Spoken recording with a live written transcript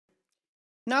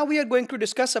Now we are going to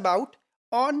discuss about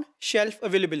on-shelf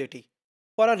availability.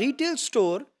 For a retail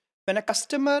store, when a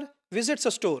customer visits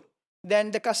a store,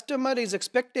 then the customer is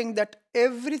expecting that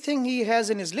everything he has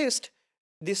in his list,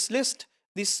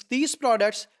 these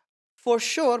products for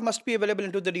sure must be available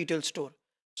into the retail store.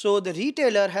 So the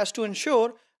retailer has to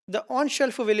ensure the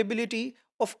on-shelf availability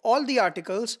of all the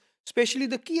articles, especially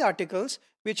the key articles,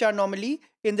 which are normally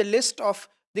in the list of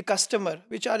the customer,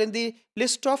 which are in the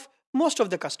list of most of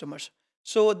the customers.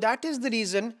 So that is the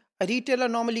reason a retailer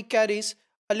normally carries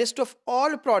a list of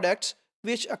all products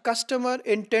which a customer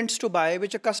intends to buy,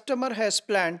 which a customer has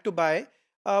planned to buy,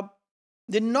 uh,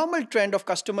 the normal trend of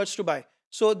customers to buy.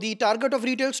 So the target of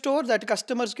retail store that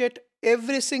customers get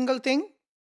every single thing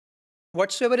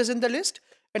whatsoever is in the list,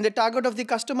 and the target of the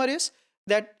customer is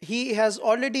that he has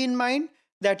already in mind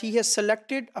that he has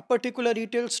selected a particular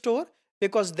retail store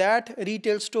because that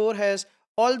retail store has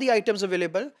all the items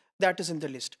available that is in the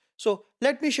list. So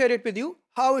let me share it with you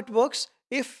how it works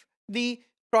if the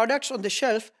products on the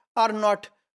shelf are not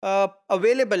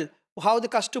available, how the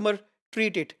customer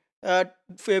treat it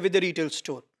with the retail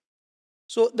store.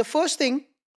 So the first thing,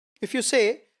 if you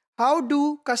say, how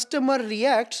do customer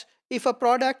reacts if a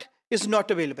product is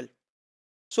not available?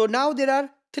 So now there are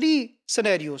three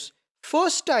scenarios.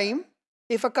 First time,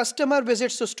 if a customer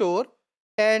visits the store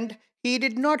and he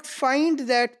did not find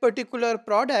that particular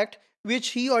product which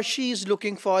he or she is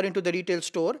looking for into the retail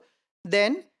store,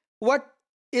 then what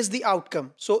is the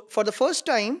outcome? So for the first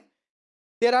time,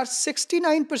 there are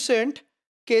 69%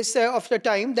 case of the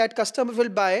time that customer will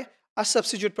buy a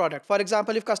substitute product. For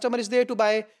example, if customer is there to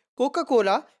buy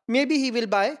Coca-Cola, maybe he will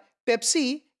buy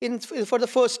Pepsi for the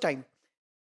first time.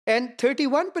 And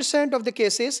 31% of the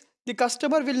cases, the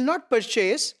customer will not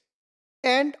purchase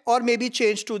and or maybe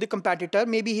change to the competitor.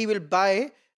 Maybe he will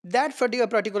buy that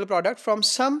particular product from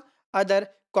some other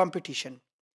competition.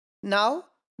 Now,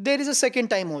 there is a second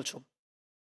time also.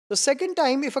 The second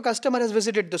time, if a customer has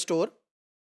visited the store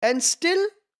and still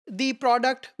the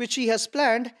product which he has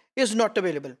planned is not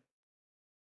available.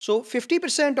 So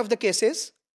 50% of the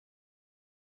cases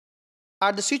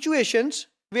are the situations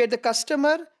where the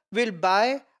customer will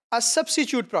buy a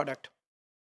substitute product.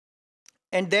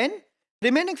 And then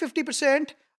remaining 50%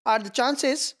 are the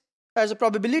chances as a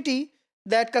probability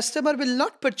that customer will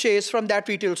not purchase from that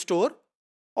retail store,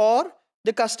 or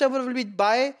the customer will be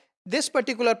buy this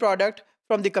particular product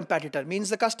from the competitor. Means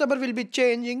the customer will be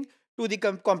changing to the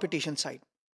competition side.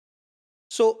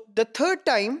 So the third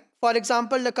time, for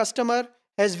example, the customer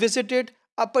has visited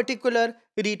a particular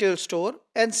retail store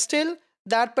and still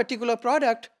that particular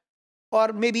product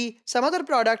or maybe some other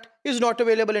product is not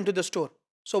available into the store.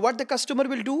 So what the customer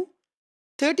will do,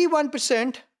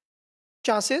 31%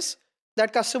 chances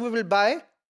that customer will buy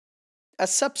a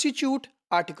substitute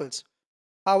articles.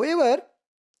 However,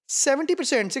 70%,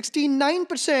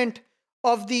 69%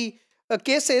 of the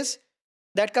cases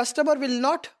that customer will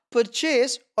not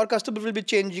purchase or customer will be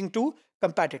changing to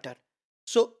competitor.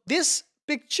 So this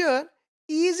picture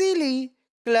easily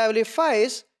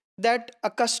clarifies that a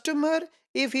customer,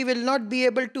 if he will not be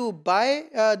able to buy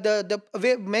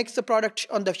makes the product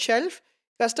on the shelf,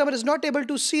 customer is not able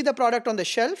to see the product on the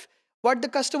shelf, what the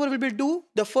customer will do,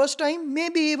 the first time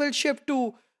maybe he will shift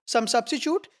to some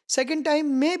substitute, second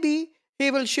time maybe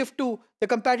he will shift to the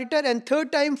competitor, and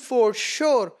third time for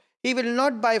sure he will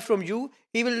not buy from you,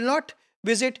 he will not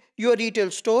visit your retail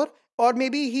store, or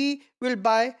maybe he will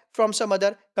buy from some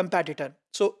other competitor.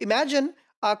 So imagine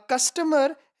a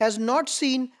customer has not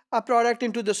seen a product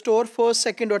into the store first,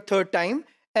 second or third time,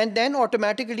 and then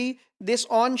automatically this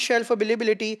on shelf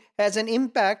availability has an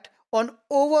impact on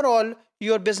overall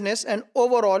your business and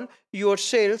overall your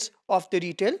sales of the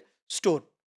retail store.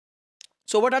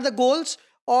 So what are the goals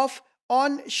of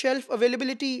on shelf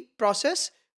availability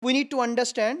process? We need to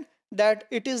understand that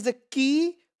it is the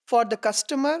key for the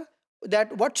customer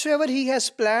that whatsoever he has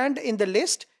planned in the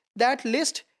list, that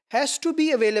list has to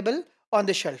be available on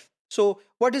the shelf. So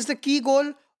what is the key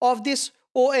goal of this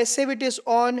OSA, which is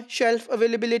on shelf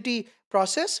availability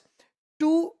process?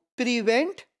 To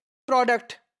prevent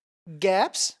product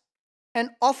gaps and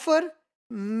offer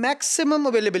maximum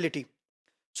availability.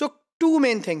 So two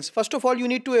main things. First of all, you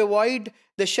need to avoid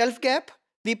the shelf gap,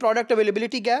 the product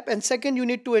availability gap, and second, you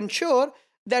need to ensure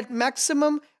that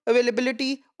maximum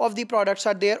availability of the products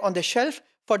are there on the shelf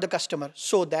for the customer,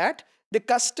 so that the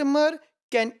customer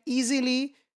can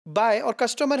easily buy, or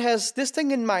customer has this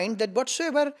thing in mind that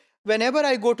whatsoever, whenever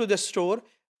I go to the store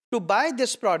to buy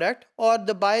this product or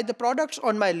buy the products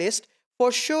on my list,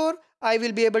 for sure I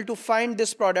will be able to find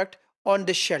this product on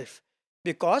the shelf.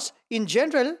 Because in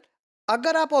general,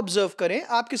 अगर आप observe करें,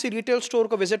 आप किसी retail store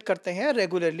को visit करते हैं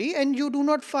regularly and you do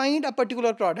not find a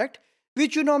particular product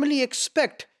which you normally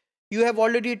expect. You have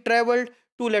already traveled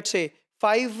to, let's say,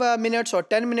 5 minutes or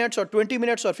 10 minutes or 20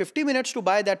 minutes or 50 minutes to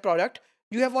buy that product.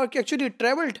 You have actually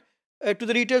traveled to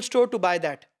the retail store to buy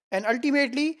that. And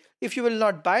ultimately, if you will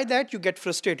not buy that, you get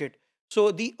frustrated. So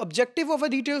the objective of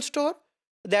a retail store,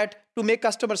 that to make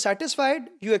customers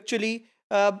satisfied, you actually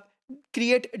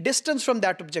create distance from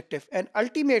that objective. And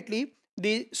ultimately,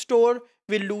 the store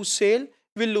will lose sale,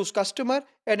 will lose customer,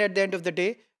 and at the end of the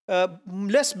day,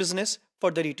 less business for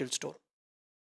the retail store.